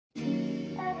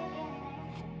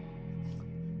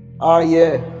Oh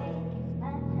yeah,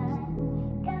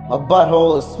 my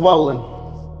butthole is swollen.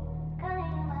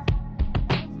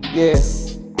 Yeah,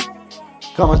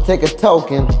 come and take a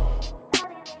token.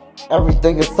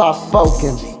 Everything is soft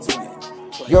spoken.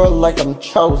 You're like I'm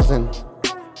chosen,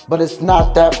 but it's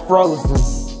not that frozen.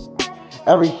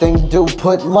 Everything do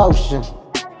put motion,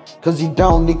 cause you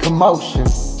don't need commotion.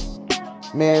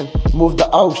 Man, move the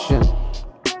ocean.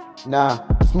 Nah,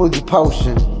 smoothie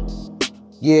potion.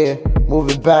 Yeah, move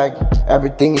it back.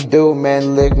 Everything you do,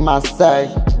 man, lick my sack.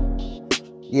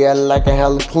 Yeah, I like a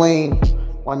hella clean.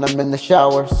 When I'm in the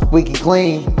shower, squeaky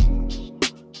clean.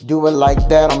 Do it like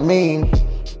that, I mean.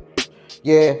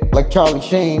 Yeah, like Charlie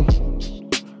Sheen.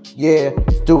 Yeah,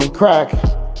 doing crack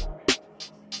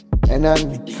and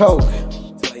then coke.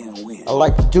 I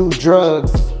like to do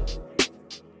drugs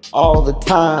all the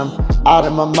time, out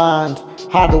of my mind.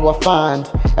 How do I find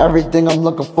everything I'm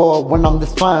looking for when I'm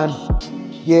this fine?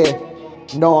 Yeah,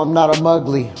 no, I'm not a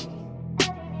mugly.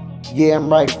 Yeah, I'm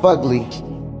right fugly.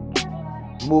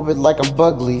 Move it like I'm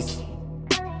Buglies.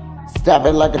 Stab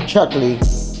it like a Chuckly.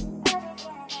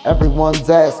 Everyone's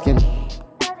asking,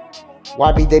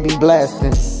 why be they be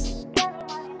blasting?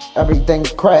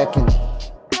 Everything's cracking.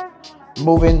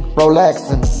 Moving,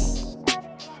 relaxing.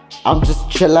 I'm just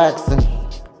chillaxing.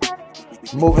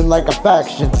 Moving like a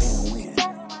faction.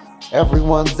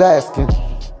 Everyone's asking.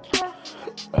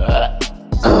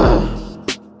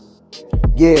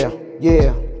 Yeah.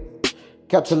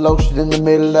 Catch a lotion in the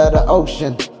middle of the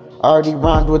ocean. Already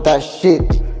rhymed with that shit.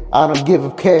 I don't give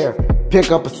a care.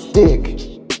 Pick up a stick.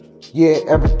 Yeah,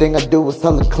 everything I do is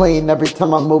hella clean. Every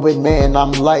time I move it, man,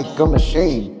 I'm like a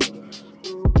machine.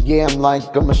 Yeah, I'm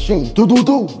like a machine.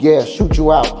 Do. Yeah, shoot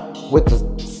you out with the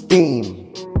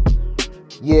steam.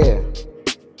 Yeah,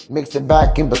 mix it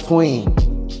back in between.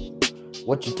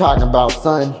 What you talking about,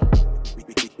 son?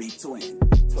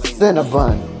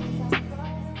 Cinnabon.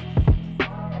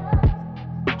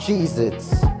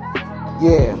 Cheez-Its.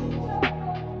 Yeah.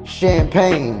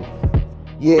 Champagne.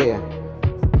 Yeah.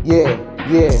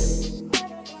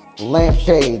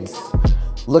 Lampshades.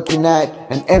 Looking at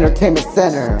an entertainment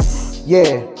center.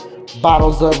 Yeah.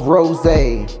 Bottles of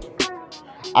rosé.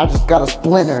 I just got a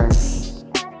splinter.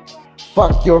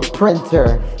 Fuck your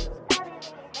printer.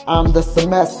 I'm the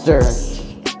semester.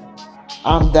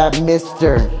 I'm that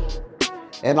mister.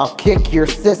 And I'll kick your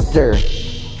sister.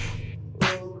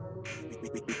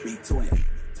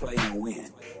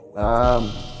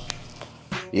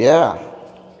 Yeah.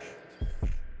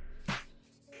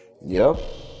 Yep.